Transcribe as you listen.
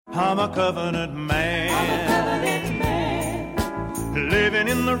I'm a covenant man. Living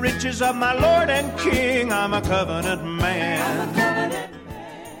in the riches of my Lord and King. I'm a covenant man.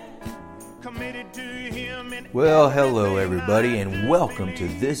 Committed to Him. Well, hello everybody, and welcome to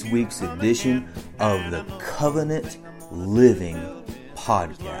this week's edition of the Covenant Living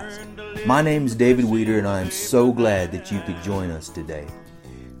Podcast. My name is David Weeder, and I am so glad that you could join us today.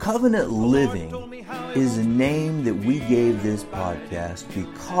 Covenant Living is a name that we gave this podcast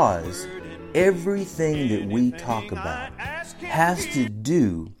because everything that we talk about has to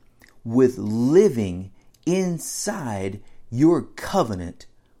do with living inside your covenant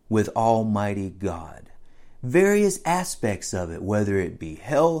with Almighty God. Various aspects of it, whether it be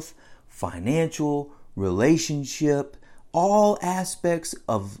health, financial, relationship, all aspects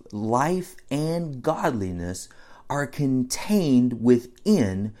of life and godliness are contained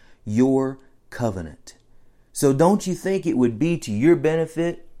within your covenant. So don't you think it would be to your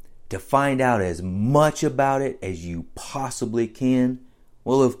benefit to find out as much about it as you possibly can?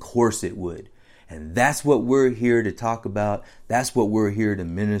 Well, of course it would. And that's what we're here to talk about. That's what we're here to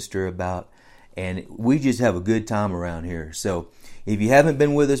minister about. And we just have a good time around here. So if you haven't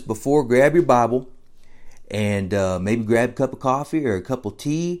been with us before, grab your Bible and maybe grab a cup of coffee or a cup of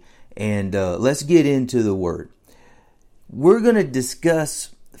tea, and let's get into the Word. We're going to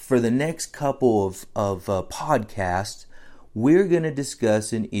discuss for the next couple of podcasts, we're going to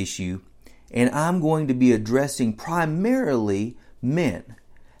discuss an issue, and I'm going to be addressing primarily men.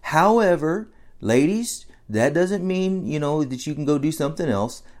 However, ladies, that doesn't mean, that you can go do something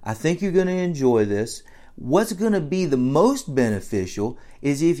else. I think you're going to enjoy this. What's going to be the most beneficial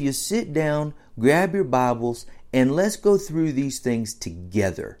is if you sit down, grab your Bibles, and let's go through these things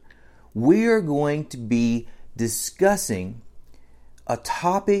together. We are going to be discussing a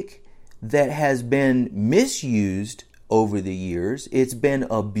topic that has been misused over the years. It's been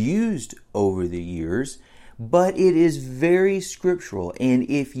abused over the years, but it is very scriptural. And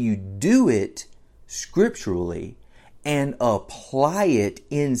if you do it scripturally and apply it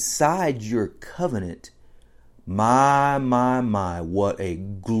inside your covenant, my, what a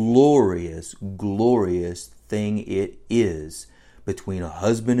glorious, glorious thing it is between a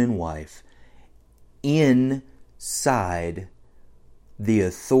husband and wife inside the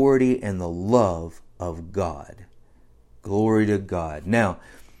authority and the love of God. Glory to God. Now,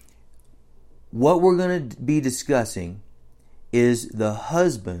 what we're going to be discussing is the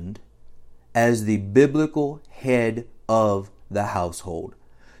husband as the biblical head of the household.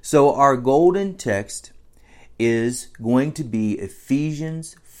 So our golden text is going to be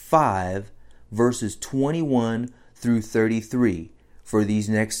Ephesians 5 verses 21 through 33 for these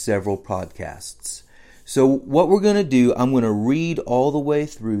next several podcasts. So what we're going to do, I'm going to read all the way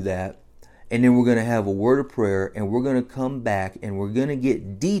through that, and then we're going to have a word of prayer, and we're going to come back and we're going to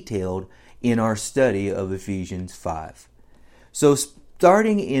get detailed in our study of Ephesians 5. So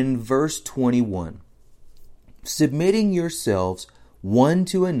starting in verse 21, submitting yourselves one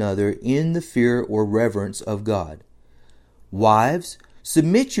to another in the fear or reverence of God. Wives,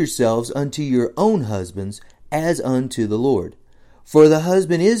 submit yourselves unto your own husbands as unto the Lord. For the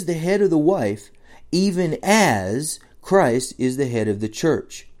husband is the head of the wife, even as Christ is the head of the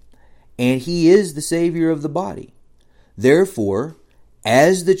church, and he is the Savior of the body. Therefore,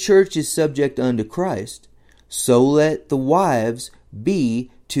 as the church is subject unto Christ, so let the wives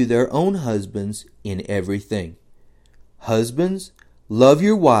be to their own husbands in everything. Husbands, love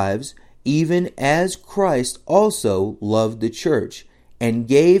your wives, even as Christ also loved the church, and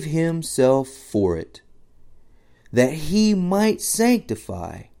gave himself for it, that he might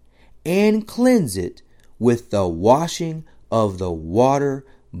sanctify and cleanse it with the washing of the water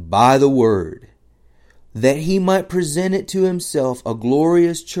by the word, that he might present it to himself a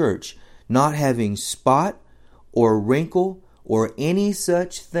glorious church, not having spot or wrinkle or any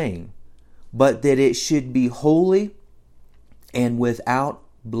such thing, but that it should be holy and without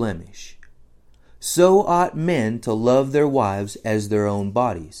blemish. So ought men to love their wives as their own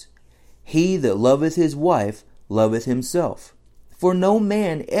bodies. He that loveth his wife loveth himself. For no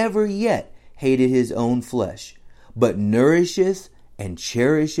man ever yet hated his own flesh, but nourisheth and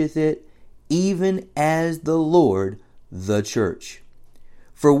cherisheth it, even as the Lord the church.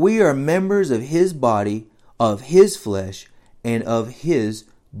 For we are members of his body, of his flesh, and of his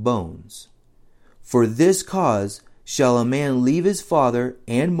bones. For this cause shall a man leave his father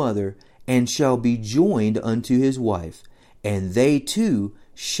and mother, and shall be joined unto his wife, and they two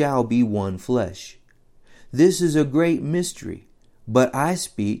shall be one flesh. This is a great mystery, but I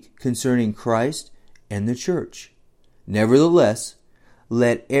speak concerning Christ and the church. Nevertheless,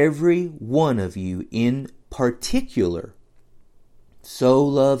 let every one of you in particular so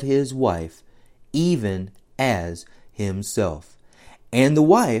love his wife, even as himself. And the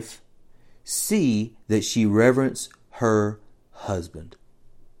wife see that she reverence her husband.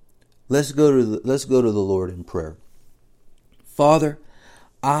 Let's go to the Lord in prayer. Father,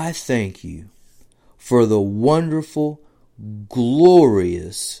 I thank you for the wonderful,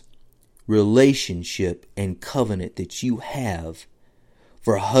 glorious relationship and covenant that you have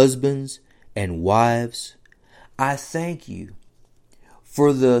for husbands and wives. I thank you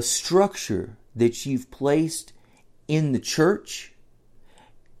for the structure that you've placed in the church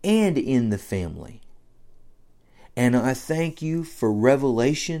and in the family. And I thank you for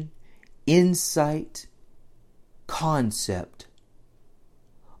revelation, insight, concept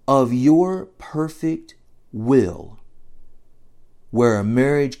of your perfect will where a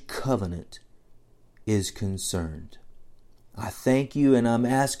marriage covenant is concerned. I thank you, and I'm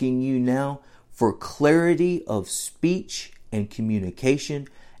asking you now for clarity of speech and communication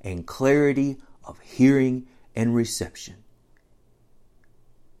and clarity of hearing and reception.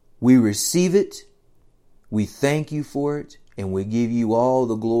 We receive it, we thank you for it, and we give you all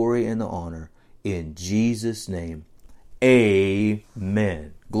the glory and the honor in Jesus' name.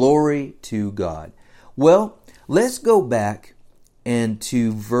 Amen. Glory to God. Well, let's go back and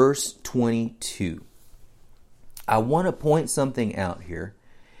to verse 22. I want to point something out here.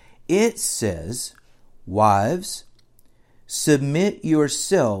 It says, "Wives, submit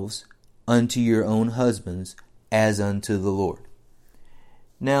yourselves unto your own husbands as unto the Lord."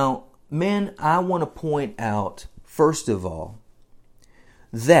 Now, men, I want to point out, first of all,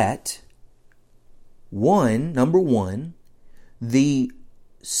 that number one, the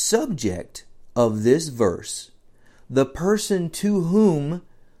subject of this verse, the person to whom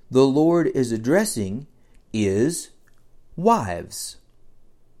the Lord is addressing, is wives.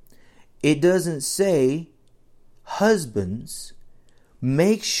 It doesn't say, husbands,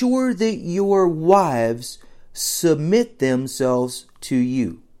 make sure that your wives submit themselves to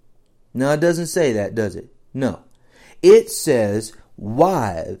you. Now, it doesn't say that, does it? No. It says,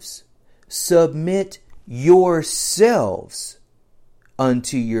 wives, submit yourselves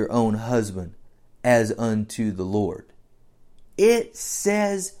unto your own husband as unto the Lord. It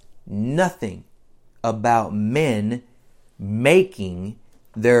says nothing about men making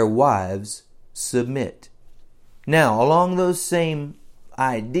their wives submit. Now, along those same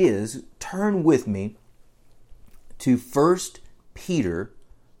ideas, turn with me to 1 Peter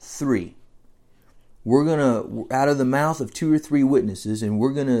 3. We're going to, out of the mouth of 2 or 3 witnesses, and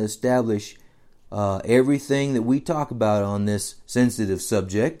we're going to establish everything that we talk about on this sensitive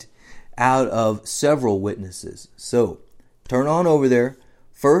subject out of several witnesses. So, turn on over there,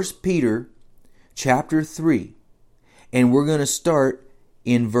 1 Peter chapter 3, and we're going to start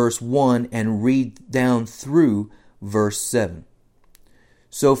in verse 1 and read down through verse 7.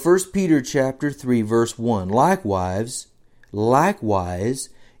 So 1 Peter chapter 3 verse 1, Likewise,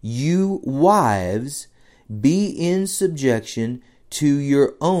 you wives, be in subjection to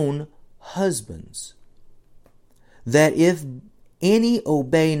your own husbands, that if any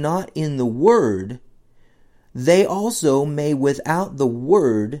obey not in the word, they also may without the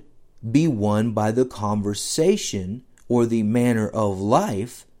word be won by the conversation or the manner of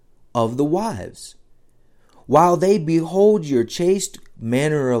life of the wives, while they behold your chaste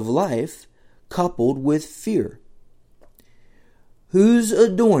manner of life coupled with fear. Whose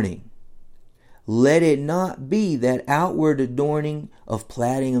adorning? Let it not be that outward adorning of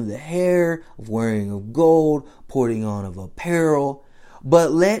plaiting of the hair, of wearing of gold, putting on of apparel,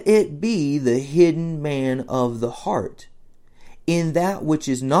 but let it be the hidden man of the heart, in that which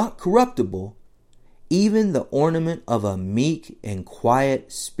is not corruptible, even the ornament of a meek and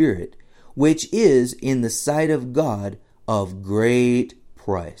quiet spirit, which is in the sight of God of great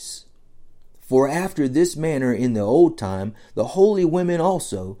price. For after this manner in the old time, the holy women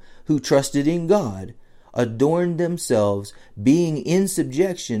also, who trusted in God, adorned themselves, being in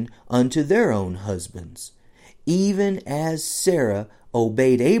subjection unto their own husbands, even as Sarah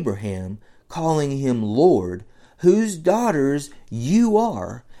obeyed Abraham, calling him Lord, whose daughters you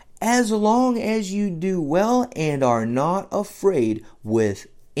are, as long as you do well and are not afraid with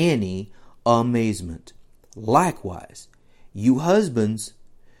any amazement. Likewise, you husbands,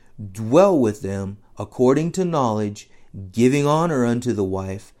 dwell with them according to knowledge, giving honor unto the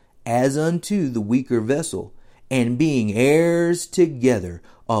wife as unto the weaker vessel, and being heirs together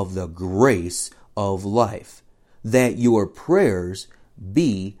of the grace of life, that your prayers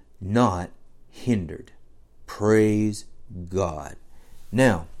be not hindered. Praise God.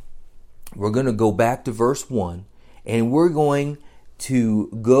 Now, we're going to go back to verse 1, and we're going to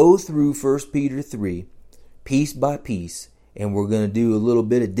go through 1 Peter 3, piece by piece, And we're going to do a little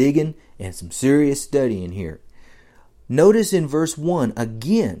bit of digging and some serious studying here. Notice in verse 1,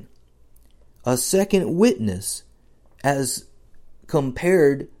 again, a second witness as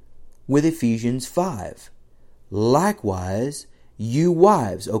compared with Ephesians 5. Likewise, you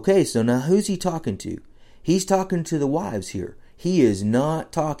wives. Okay, so now who's he talking to? He's talking to the wives here. He is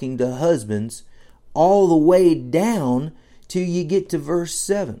not talking to husbands all the way down till you get to verse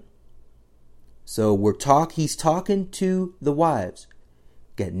 7. So he's talking to the wives.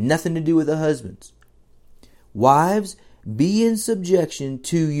 Got nothing to do with the husbands. Wives, be in subjection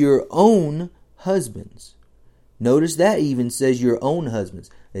to your own husbands. Notice that even says your own husbands.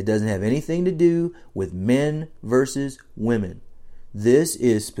 It doesn't have anything to do with men versus women. This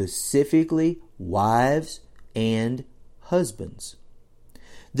is specifically wives and husbands.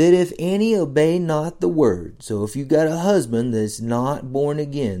 That if any obey not the word, so if you've got a husband that's not born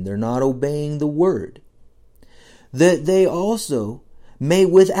again, they're not obeying the word, that they also may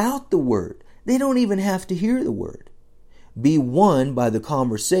without the word, they don't even have to hear the word, be won by the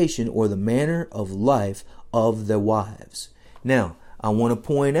conversation or the manner of life of the wives. Now, I want to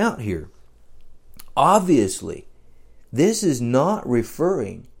point out here, obviously, this is not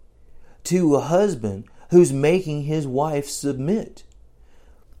referring to a husband who's making his wife submit.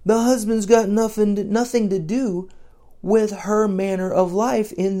 The husband's got nothing to do with her manner of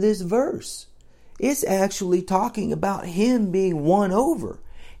life in this verse. It's actually talking about him being won over,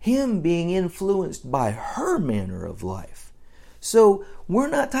 him being influenced by her manner of life. So we're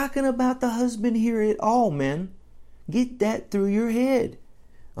not talking about the husband here at all, man. Get that through your head.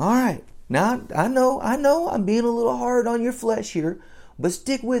 All right. Now, I know I'm being a little hard on your flesh here, but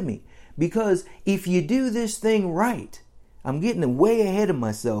stick with me. Because if you do this thing right, I'm getting way ahead of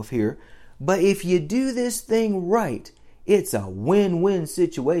myself here, but if you do this thing right, it's a win-win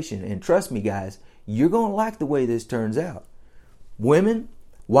situation. And trust me, guys, you're going to like the way this turns out. Women,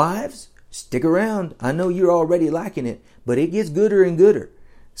 wives, stick around. I know you're already liking it, but it gets gooder and gooder.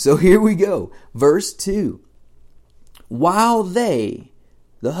 So here we go. Verse 2. While they,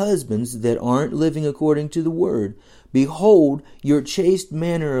 the husbands that aren't living according to the word, behold your chaste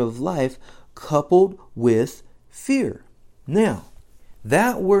manner of life coupled with fear. Now,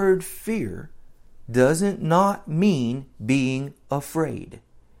 that word fear doesn't not mean being afraid.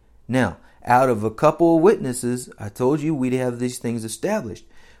 Now, out of a couple of witnesses, I told you we'd have these things established.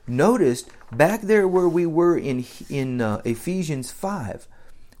 Notice back there where we were in Ephesians 5,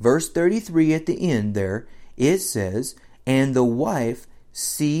 verse 33 at the end there, it says, and the wife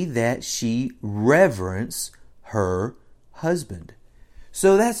see that she reverence her husband.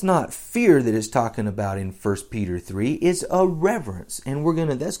 So that's not fear that it's talking about in 1 Peter 3. It's a reverence. And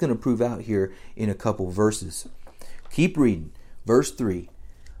that's going to prove out here in a couple verses. Keep reading. Verse 3.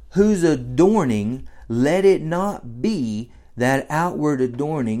 Whose adorning let it not be that outward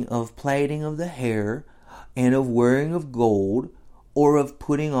adorning of plaiting of the hair and of wearing of gold or of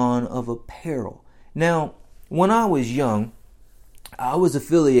putting on of apparel. Now, when I was young, I was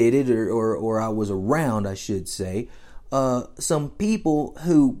affiliated or I was around, I should say, some people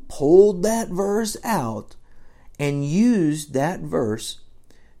who pulled that verse out and used that verse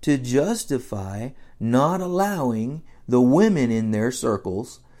to justify not allowing the women in their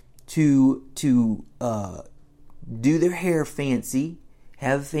circles to do their hair fancy,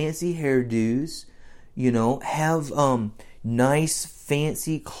 have fancy hairdos, have nice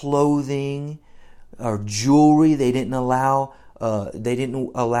fancy clothing or jewelry. They didn't allow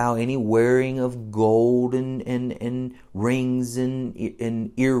any wearing of gold and rings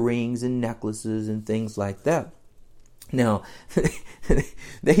and earrings and necklaces and things like that. Now,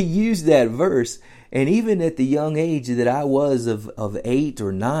 they used that verse, and even at the young age that I was of 8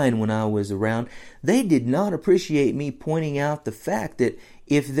 or 9 when I was around, they did not appreciate me pointing out the fact that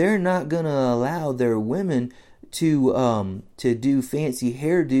if they're not going to allow their women to do fancy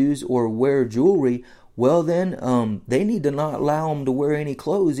hairdos or wear jewelry, well then, they need to not allow them to wear any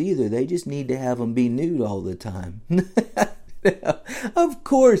clothes either. They just need to have them be nude all the time. Of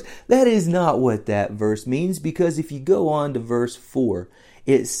course, that is not what that verse means, because if you go on to verse 4,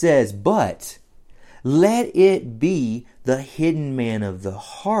 it says, but let it be the hidden man of the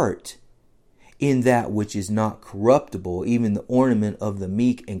heart in that which is not corruptible, even the ornament of the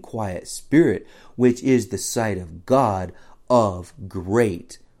meek and quiet spirit, which is the sight of God of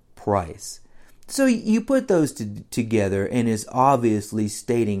great price. So you put those together, and is obviously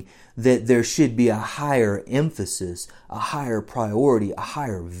stating that there should be a higher emphasis, a higher priority, a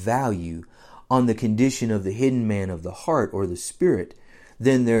higher value on the condition of the hidden man of the heart or the spirit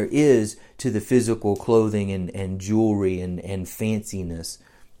than there is to the physical clothing and jewelry and fanciness.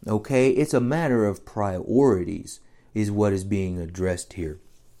 Okay? It's a matter of priorities. is what is being addressed here.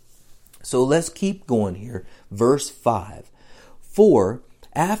 So let's keep going here. Verse 5. For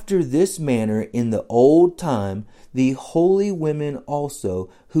after this manner in the old time, the holy women also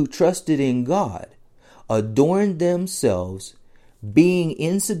who trusted in God adorned themselves, being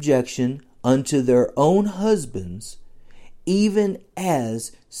in subjection unto their own husbands, even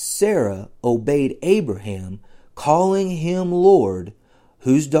as Sarah obeyed Abraham, calling him Lord,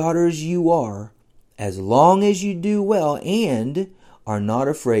 whose daughters you are, as long as you do well and are not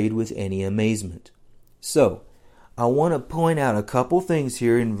afraid with any amazement. So, I want to point out a couple things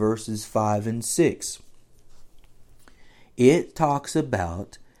here in verses 5 and 6. It talks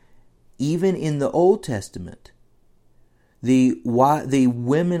about, even in the Old Testament, the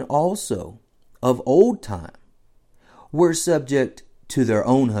women also of old time were subject to their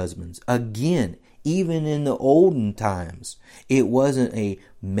own husbands. Again, even in the olden times, it wasn't a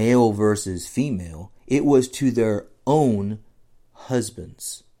male versus female. It was to their own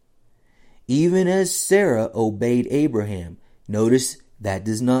husbands. Even as Sarah obeyed Abraham. Notice that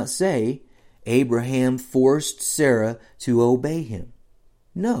does not say Abraham forced Sarah to obey him.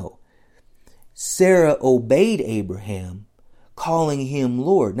 No. Sarah obeyed Abraham, calling him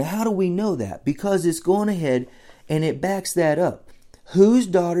Lord. Now, how do we know that? Because it's going ahead and it backs that up. Whose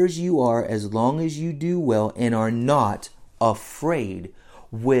daughters you are, as long as you do well and are not afraid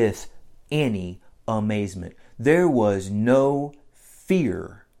with any amazement. There was no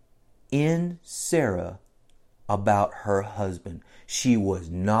fear in Sarah about her husband. She was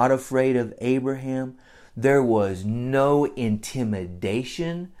not afraid of Abraham. There was no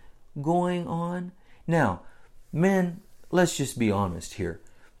intimidation going on. Now, men, let's just be honest here.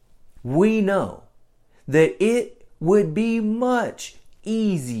 We know that it would be much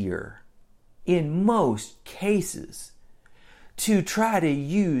easier in most cases to try to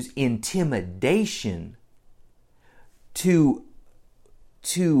use intimidation to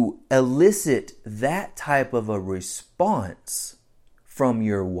elicit that type of a response from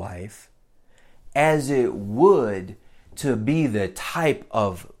your wife as it would to be the type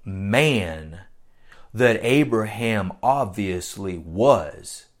of man that Abraham obviously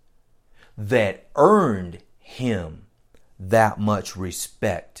was, that earned him that much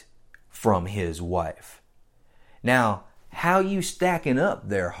respect from his wife. Now, how you stacking up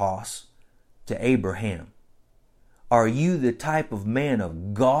there, Hoss, to Abraham? Are you the type of man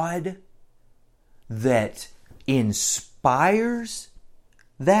of God that inspires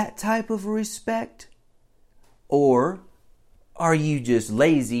that type of respect? Or are you just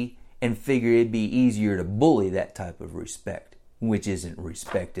lazy and figure it'd be easier to bully that type of respect, which isn't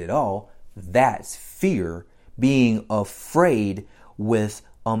respect at all? That's fear, being afraid with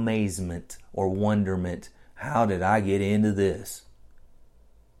amazement or wonderment. How did I get into this?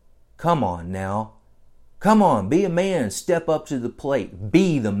 Come on now. Come on, be a man, step up to the plate.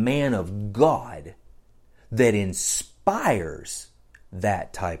 Be the man of God that inspires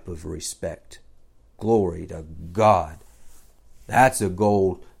that type of respect. Glory to God. That's a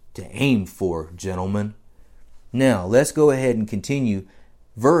goal to aim for, gentlemen. Now, let's go ahead and continue.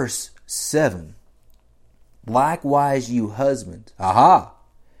 Verse 7. Likewise, you husbands. Aha!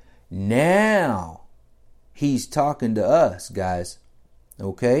 Now, he's talking to us, guys.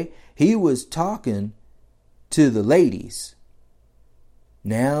 Okay? He was talking to the ladies.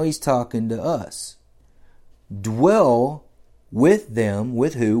 Now he's talking to us. Dwell with them,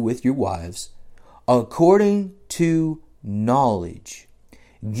 with who? With your wives, according to knowledge,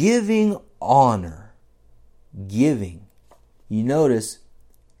 giving honor. Giving. You notice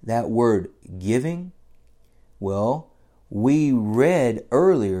that word giving? Well, we read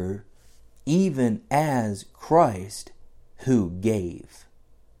earlier, even as Christ who gave.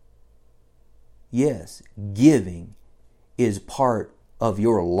 Yes, giving is part of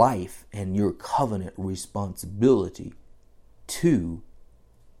your life and your covenant responsibility to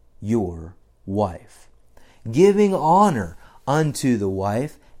your wife. Giving honor unto the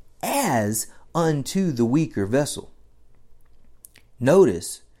wife as unto the weaker vessel.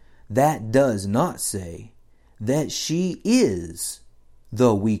 Notice that does not say that she is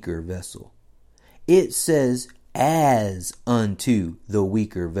the weaker vessel. It says as unto the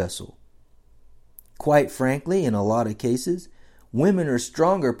weaker vessel. Quite frankly, in a lot of cases, women are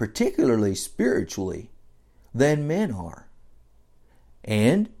stronger, particularly spiritually, than men are.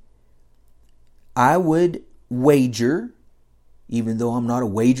 And I would wager, even though I'm not a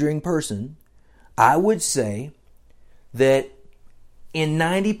wagering person, I would say that in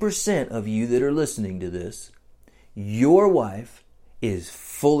 90% of you that are listening to this, your wife is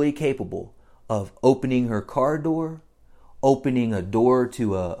fully capable of opening her car door, opening a door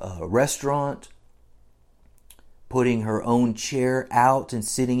to a restaurant, putting her own chair out and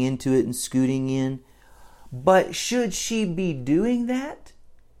sitting into it and scooting in. But should she be doing that?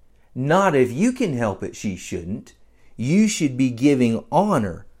 Not if you can help it, she shouldn't. You should be giving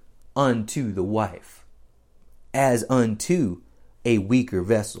honor unto the wife as unto a weaker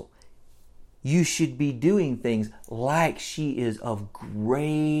vessel. You should be doing things like she is of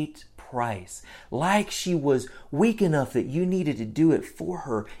great price, like she was weak enough that you needed to do it for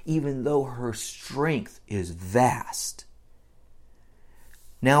her, even though her strength is vast.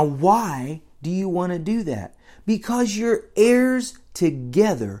 Now, why do you want to do that? Because you're heirs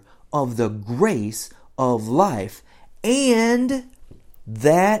together of the grace of life, and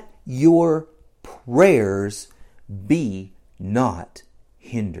that your prayers be not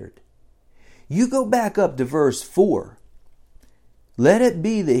hindered. You go back up to verse 4. Let it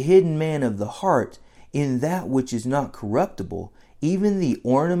be the hidden man of the heart in that which is not corruptible, even the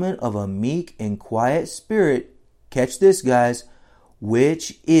ornament of a meek and quiet spirit. Catch this, guys.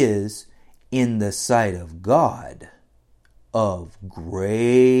 Which is in the sight of God of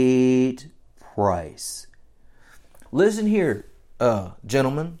great price. Listen here,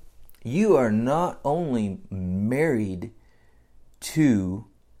 gentlemen. You are not only married to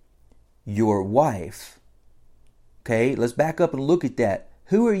your wife. Okay, let's back up and look at that.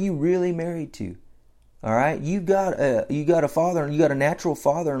 Who are you really married to? All right, you got a father, you got a natural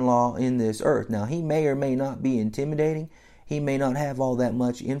father-in-law in this earth. Now, he may or may not be intimidating. He may not have all that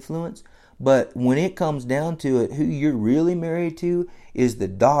much influence. But when it comes down to it, who you're really married to is the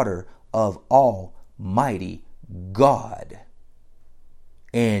daughter of Almighty God.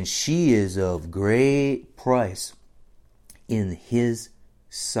 And she is of great price in His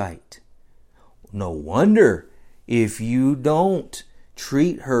sight. No wonder if you don't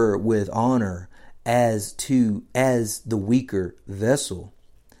treat her with honor as the weaker vessel,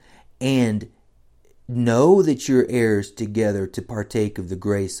 and know that you're heirs together to partake of the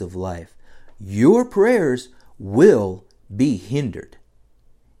grace of life, your prayers will be hindered.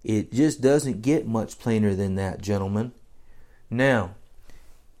 It just doesn't get much plainer than that, gentlemen. Now,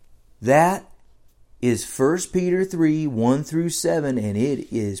 that is 1 Peter 3, 1 through 7, and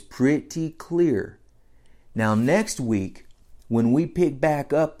it is pretty clear. Now, next week, when we pick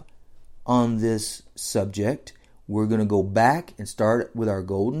back up on this subject, we're going to go back and start with our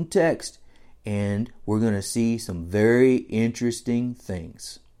golden text, and we're going to see some very interesting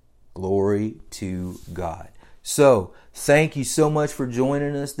things. Glory to God. So, thank you so much for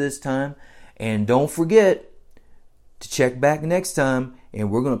joining us this time, and don't forget to check back next time, and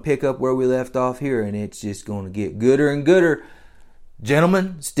we're going to pick up where we left off here, and it's just going to get gooder and gooder.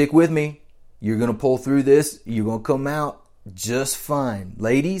 Gentlemen, stick with me. You're going to pull through this. You're going to come out just fine.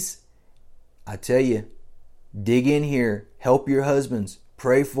 Ladies, I tell you, dig in here. Help your husbands.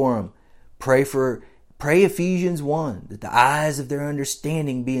 Pray for them. Pray Ephesians 1, that the eyes of their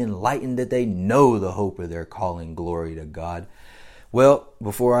understanding be enlightened, that they know the hope of their calling. Glory to God. Well,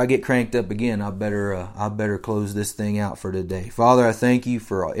 before I get cranked up again, I better close this thing out for today. Father, I thank you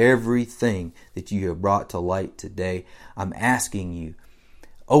for everything that you have brought to light today. I'm asking you,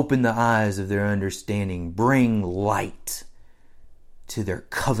 open the eyes of their understanding. Bring light to their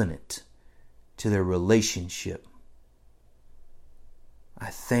covenant, to their relationship. I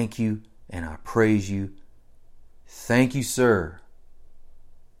thank you and I praise you. Thank you, sir.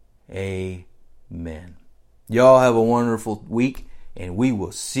 Amen. Y'all have a wonderful week, and we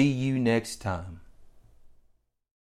will see you next time.